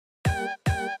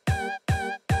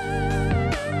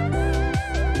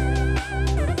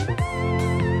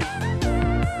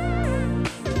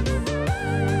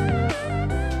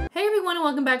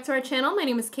welcome back to our channel. My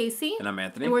name is Casey. And I'm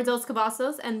Anthony. And we're Dos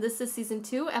Cavazos, and this is Season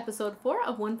 2, Episode 4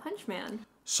 of One Punch Man.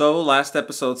 So, last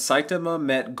episode, Saitama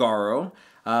met Garo.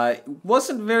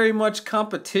 Wasn't very much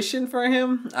competition for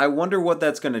him. I wonder what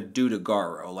that's going to do to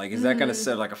Garo. Like, is that going to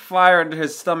set like a fire under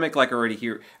his stomach like already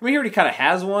here? I mean, he already kind of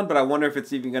has one, but I wonder if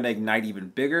it's even going to ignite even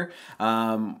bigger.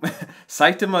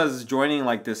 Saitama is joining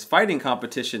like this fighting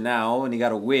competition now, and he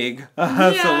got a wig.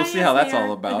 So we'll see how that's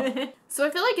all about. So I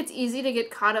feel like it's easy to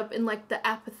get caught up in like the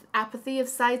apathy of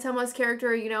Saitama's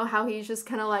character, you know, how he's just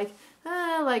kind of like,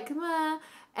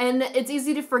 and it's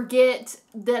easy to forget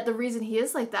that the reason he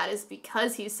is like that is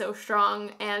because he's so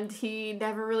strong and he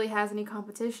never really has any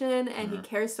competition and he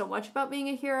cares so much about being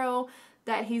a hero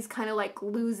that he's kind of like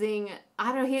losing,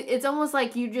 I don't know, it's almost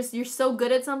like you're so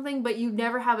good at something but you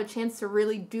never have a chance to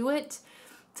really do it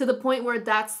to the point where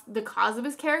that's the cause of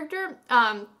his character.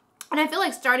 And I feel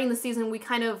like starting the season we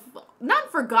kind of,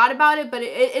 not forgot about it, but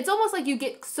it's almost like you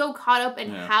get so caught up in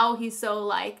how he's so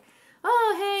like,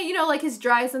 oh, hey, you know, like his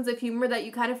dry sense of humor that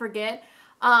you kind of forget.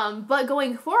 But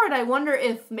going forward, I wonder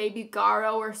if maybe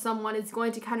Garo or someone is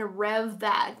going to kind of rev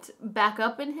that back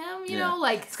up in him, you know?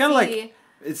 Like, it's kind of like,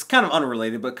 it's kind of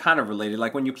unrelated, but kind of related.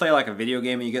 Like when you play like a video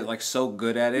game and you get like so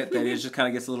good at it that it just kind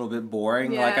of gets a little bit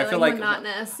boring. Yeah, like I feel like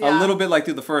monotonous, a little bit like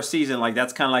through the first season, like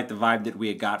that's kind of like the vibe that we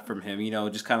had got from him, you know,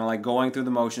 just kind of like going through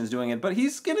the motions, doing it. But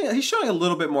he's showing a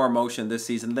little bit more emotion this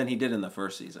season than he did in the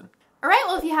first season. Alright,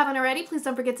 well if you haven't already, please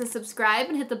don't forget to subscribe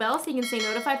and hit the bell so you can stay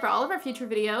notified for all of our future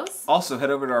videos. Also, head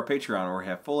over to our Patreon where we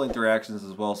have full interactions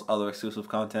as well as other exclusive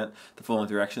content. The full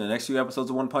interaction, the next few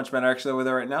episodes of One Punch Man are actually over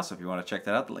there right now, so if you want to check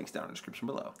that out, the link's down in the description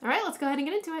below. Alright, let's go ahead and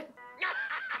get into it.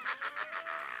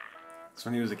 It's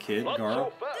when he was a kid,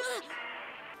 Garo.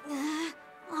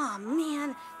 Aw,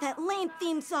 man, that lame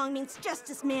theme song means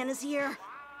Justice Man is here.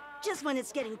 Just when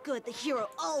it's getting good, the hero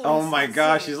always... Oh my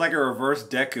gosh, he's like a reverse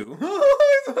Deku.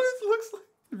 That's what it looks like.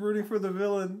 Rooting for the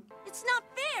villain. It's not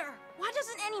fair! Why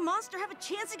doesn't any monster have a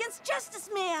chance against Justice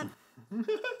Man?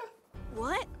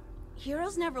 What?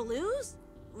 Heroes never lose?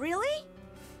 Really?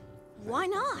 Why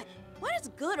not? Why does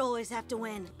good always have to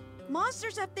win?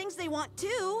 Monsters have things they want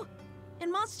too.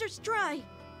 And monsters try.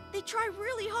 They try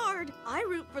really hard. I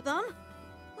root for them.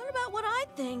 What about what I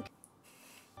think?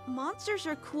 Monsters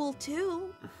are cool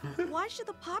too. Why should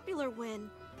the popular win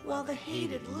while the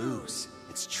hated lose?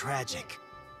 It's tragic.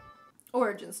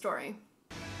 Origin story.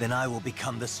 Then I will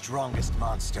become the strongest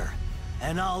monster,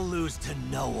 and I'll lose to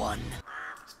no one.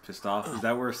 He's pissed off. Is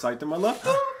that where Saitama left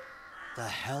him? The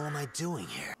hell am I doing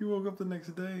here? He woke up the next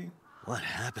day. What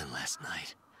happened last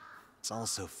night? It's all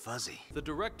so fuzzy. The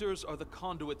directors are the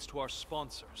conduits to our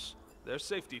sponsors. Their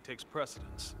safety takes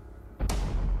precedence.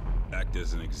 Act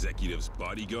as an executive's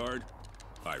bodyguard?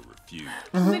 I refuse.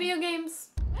 Video games.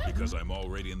 Because I'm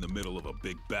already in the middle of a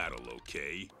big battle,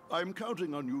 okay? I'm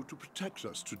counting on you to protect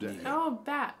us today. Oh,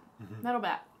 bat. Metal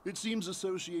bat. It seems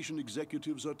association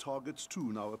executives are targets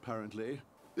too now, apparently.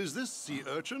 Is this sea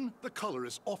urchin? The color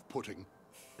is off-putting.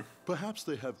 Perhaps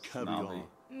they have caviar. Snobby.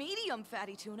 Medium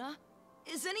fatty tuna?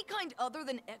 Is any kind other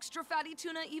than extra fatty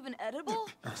tuna even edible?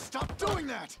 Stop doing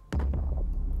that!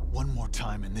 One more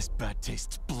time and this bat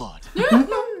tastes blood.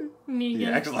 Negan. He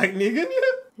acts like Negan,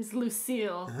 yeah? His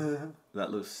Lucille. That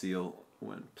Lucille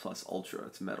went plus ultra,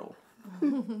 it's metal.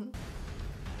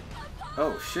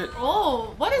 Oh shit.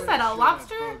 Oh, what is that, a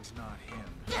lobster?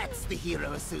 That's the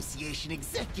Hero Association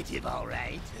executive, all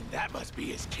right. And that must be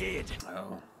his kid.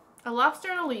 Oh. A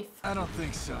lobster and a leaf. I don't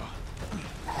think so.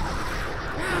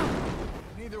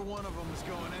 Neither one of them is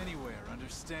going anywhere,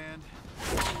 understand?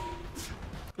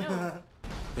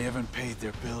 They haven't paid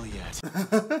their bill yet.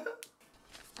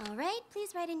 All right,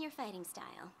 please write in your fighting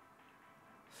style.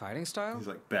 Fighting style? He's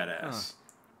like badass.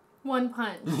 One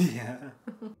punch. Yeah.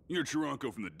 You're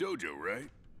Charanko from the dojo, right?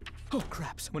 Oh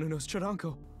crap, someone who knows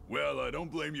Charanko. Well, I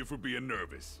don't blame you for being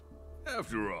nervous.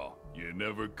 After all, you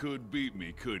never could beat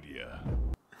me, could ya?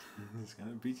 He's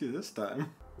gonna beat you this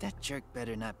time. That jerk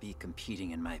better not be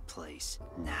competing in my place.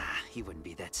 Nah, he wouldn't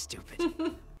be that stupid.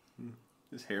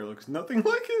 His hair looks nothing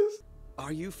like his.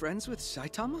 Are you friends with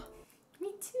Saitama?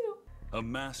 Me too. A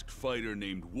masked fighter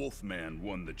named Wolfman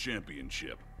won the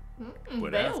championship.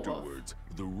 But Beowulf. afterwards,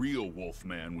 the real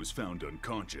Wolfman was found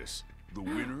unconscious. The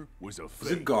winner was a Is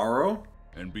it fake. Garo?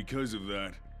 And because of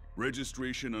that,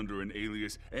 registration under an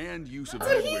alias and use of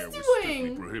That's what headwear he's was strictly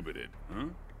doing. prohibited. Huh?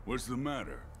 What's the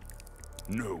matter?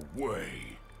 No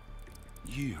way.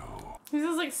 You He's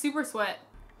just like super sweat.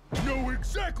 know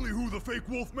exactly who the fake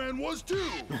Wolfman was too!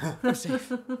 I'm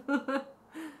safe.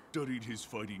 Studied his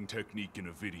fighting technique in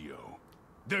a video.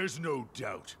 There's no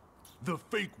doubt. The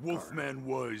fake Wolfman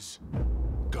was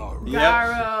Garo. Yep.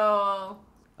 Garo.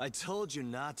 I told you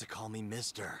not to call me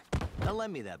mister. Now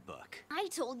lend me that book. I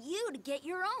told you to get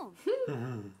your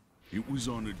own. It was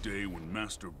on a day when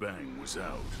Master Bang was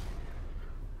out.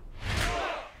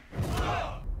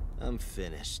 I'm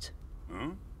finished.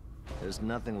 Huh? There's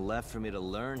nothing left for me to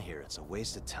learn here. It's a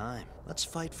waste of time. Let's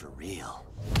fight for real.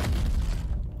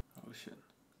 Oh shit.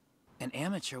 An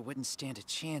amateur wouldn't stand a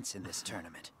chance in this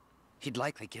tournament. He'd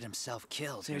likely get himself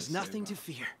killed. There's nothing to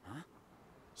fear. Huh?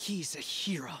 He's a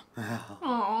hero.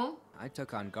 Aww. I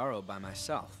took on Garo by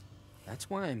myself. That's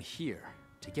why I'm here.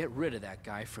 To get rid of that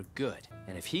guy for good.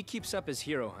 And if he keeps up his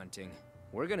hero hunting,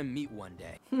 we're gonna meet one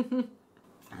day.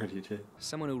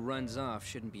 Someone who runs off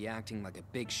shouldn't be acting like a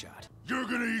big shot. You're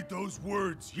gonna eat those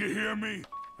words, you hear me?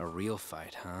 A real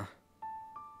fight, huh?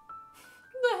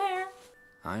 The hair.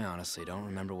 I honestly don't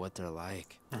remember what they're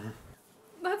like.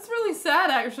 That's really sad,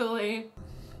 actually.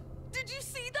 Did you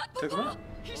see that, Papa?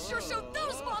 He sure showed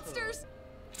those monsters!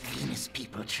 Venus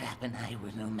People Trap and I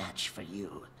were no match for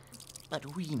you.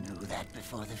 But we knew that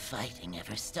before the fighting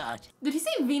ever started. Did he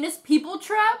say Venus People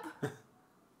Trap?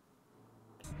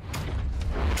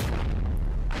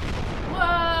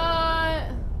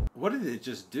 What? What did it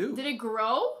just do? Did it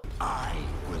grow? I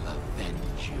will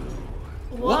avenge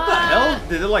you. What the hell?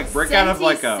 Did it like break out of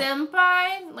like a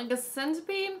senpai? Like a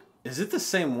centipede? Is it the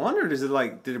same one, or does it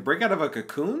like, did it break out of a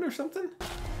cocoon or something?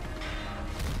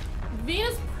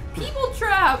 Venus People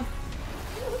Trap!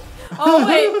 Oh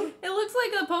wait, it looks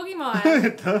like a Pokemon.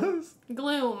 It does?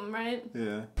 Gloom, right?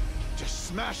 Yeah. Just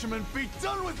smash him and be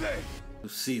done with it!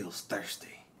 Lucille's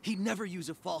thirsty. He'd never use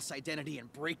a false identity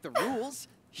and break the rules.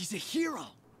 He's a hero.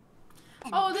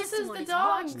 And Oh, this is one the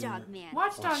dog. Watchdog Man.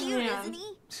 Watchdog Cute, Man. isn't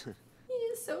he? He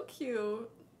is so cute.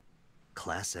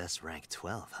 Class S rank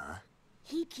 12, huh?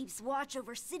 He keeps watch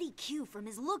over City Q from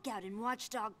his lookout in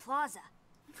Watchdog Plaza.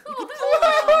 You could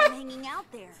call him hanging out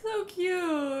there. So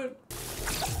cute.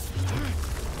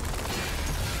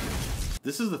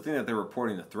 This is the thing that they're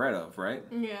reporting the threat of, right?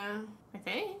 Yeah. I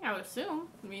think. I would assume.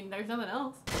 I mean, there's nothing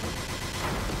else.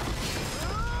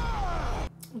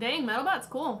 Dang, Metalbot's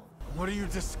cool. What are you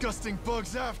disgusting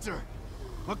bugs after?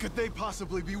 What could they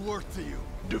possibly be worth to you?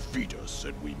 Defeat us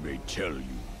and we may tell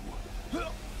you.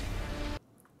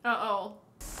 Uh-oh.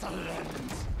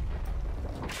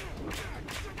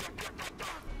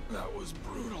 That was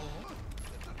brutal.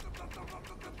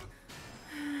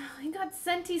 He got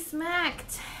Senti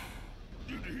smacked.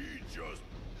 Did he just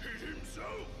hit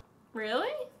himself?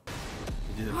 Really?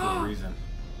 He did it for a reason.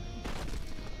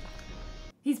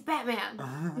 He's Batman.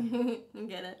 You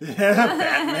get it. Yeah,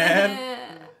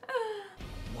 Batman.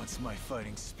 Once my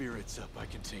fighting spirit's up, I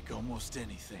can take almost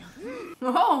anything.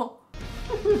 Oh.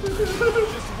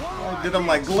 I did him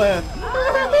like Glenn.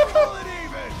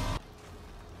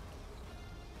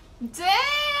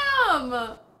 Damn!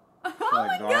 Oh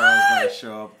my Garo's god! gonna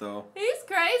show up though. He's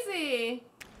crazy.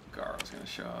 Garo's gonna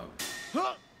show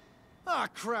up. Ah,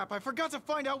 crap, I forgot to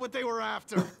find out what they were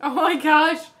after. Oh my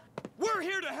gosh. We're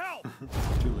here to help!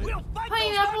 We'll fight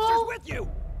Pineapple? those monsters with you!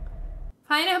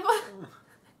 Pineapple.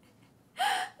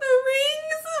 The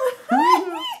rings.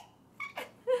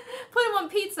 Put him on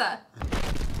pizza.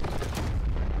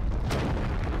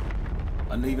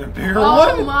 An even bigger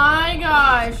Oh one? my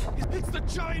gosh. It's the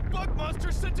giant bug monster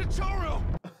Sentacharo!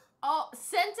 Oh,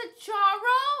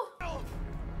 Sentacharo?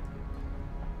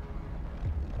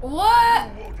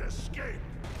 What? You won't escape.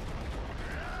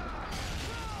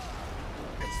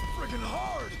 It's friggin'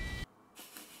 hard!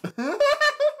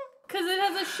 Because it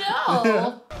has a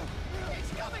shell.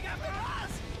 It's coming after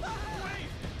us! Wait!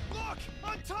 Look!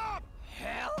 On top!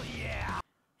 Hell yeah!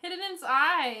 Hit it in its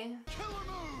eye. Killer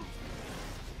move!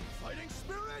 Fighting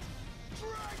spirit!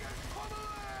 Dragon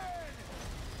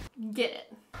pummeling! Get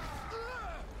it.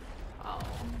 Oh.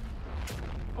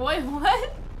 Wait,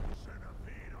 what?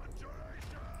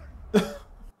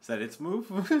 Is that its move?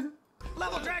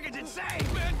 Level Dragon's insane!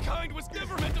 Mankind was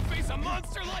never meant to face a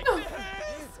monster like this!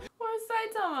 Where's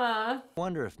Saitama?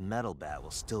 Wonder if Metal Bat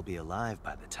will still be alive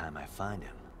by the time I find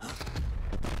him.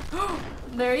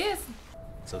 There he is.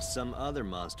 So some other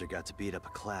monster got to beat up a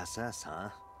Class S, huh?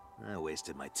 I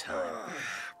wasted my time.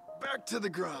 Back to the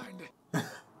grind.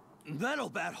 Metal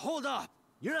Bat, hold up!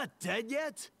 You're not dead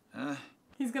yet?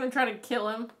 He's gonna try to kill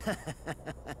him.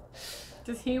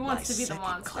 Just he wants My to be the second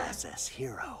monster. Class S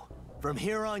hero. From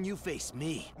here on, you face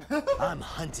me. I'm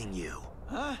hunting you.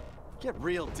 Huh? Get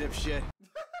real, dipshit.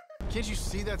 Can't you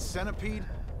see that centipede?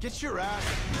 Get your ass.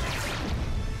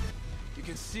 You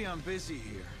can see I'm busy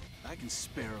here. I can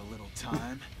spare a little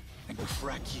time and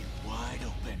crack you wide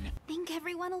open. Think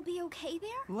everyone will be okay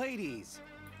there? Ladies,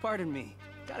 pardon me.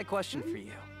 Got a question for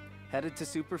you. Headed to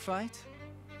Super Fight?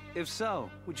 If so,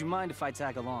 would you mind if I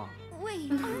tag along?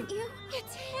 Wait, aren't you?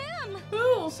 It's him!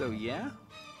 Who? So yeah?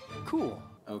 Cool.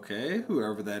 Okay,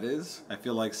 whoever that is. I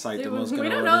feel like Saitama's gonna we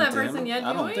don't run know that into person him. yet,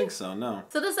 I do don't we? think so, no.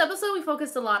 So this episode we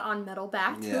focused a lot on Metal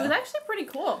Bat, who Yeah. is actually pretty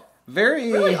cool.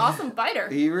 Really awesome fighter.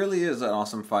 He really is an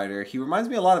awesome fighter. He reminds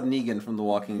me a lot of Negan from The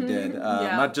Walking Dead.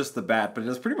 Yeah. Not just the bat, but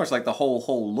it's pretty much like the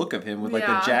whole look of him with like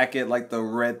the jacket, like the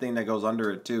red thing that goes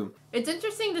under it too. It's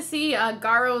interesting to see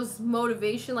Garo's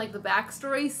motivation, like the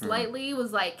backstory slightly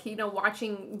was like, you know,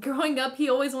 watching, growing up, he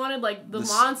always wanted like the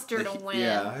monster to win.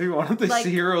 Yeah, he wanted the like,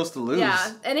 heroes to lose.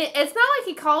 Yeah, and it's not like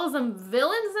he calls them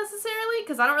villains necessarily,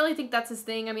 because I don't really think that's his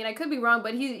thing. I mean, I could be wrong,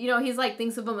 but he, you know, he's like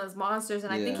thinks of them as monsters,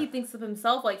 and I think he thinks of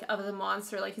himself like as a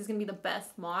monster, like he's gonna be the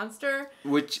best monster.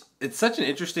 Which, it's such an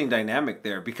interesting dynamic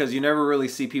there, because you never really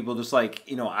see people just like,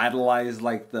 you know, idolize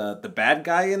like the bad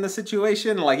guy in the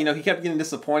situation. Like, you know, he kept getting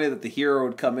disappointed that the hero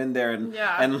would come in there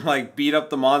and like beat up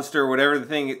the monster or whatever the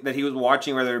thing that he was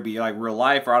watching, whether it be like real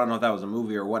life or I don't know if that was a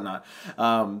movie or whatnot.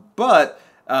 But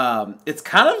it's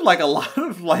kind of like a lot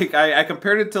of like, I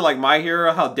compared it to like My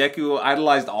Hero, how Deku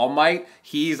idolized All Might.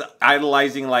 He's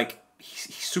idolizing like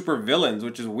super villains,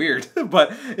 which is weird.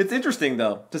 But it's interesting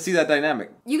though to see that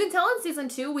dynamic. You can tell in season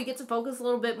 2 we get to focus a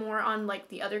little bit more on like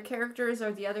the other characters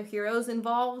or the other heroes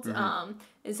involved,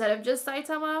 instead of just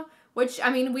Saitama. Which, I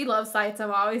mean, we love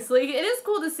Saitama, obviously. It is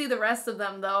cool to see the rest of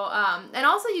them, though. And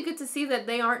also you get to see that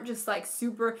they aren't just, like,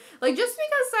 super... Like, just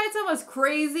because Saitama's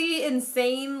crazy,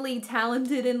 insanely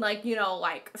talented, and, like, you know,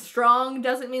 like, strong,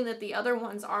 doesn't mean that the other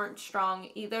ones aren't strong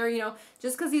either, you know?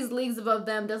 Just because he's leagues above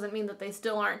them doesn't mean that they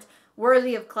still aren't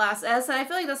worthy of Class S, and I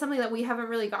feel like that's something that we haven't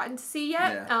really gotten to see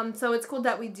yet. Yeah. So it's cool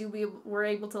that we're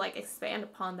able to like expand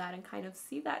upon that and kind of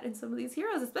see that in some of these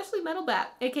heroes, especially Metal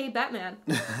Bat, aka Batman.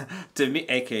 To me,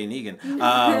 aka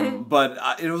Negan.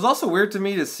 But it was also weird to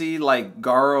me to see like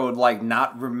Garo like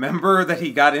not remember that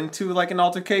he got into like an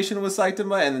altercation with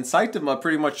Saitama, and then Saitama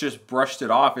pretty much just brushed it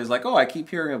off. It's like, oh, I keep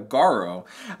hearing of Garo.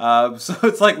 So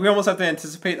it's like we almost have to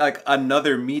anticipate like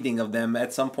another meeting of them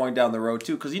at some point down the road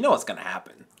too, because you know what's gonna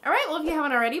happen. Alright, well if you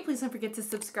haven't already, please don't forget to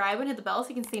subscribe and hit the bell so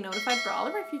you can stay notified for all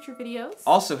of our future videos.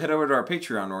 Also, head over to our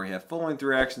Patreon where we have full-length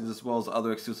reactions as well as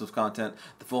other exclusive content.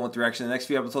 The full-length reaction in the next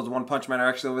few episodes of One Punch Man are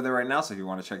actually over there right now, so if you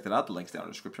want to check that out, the link's down in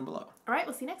the description below. Alright,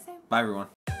 we'll see you next time. Bye everyone.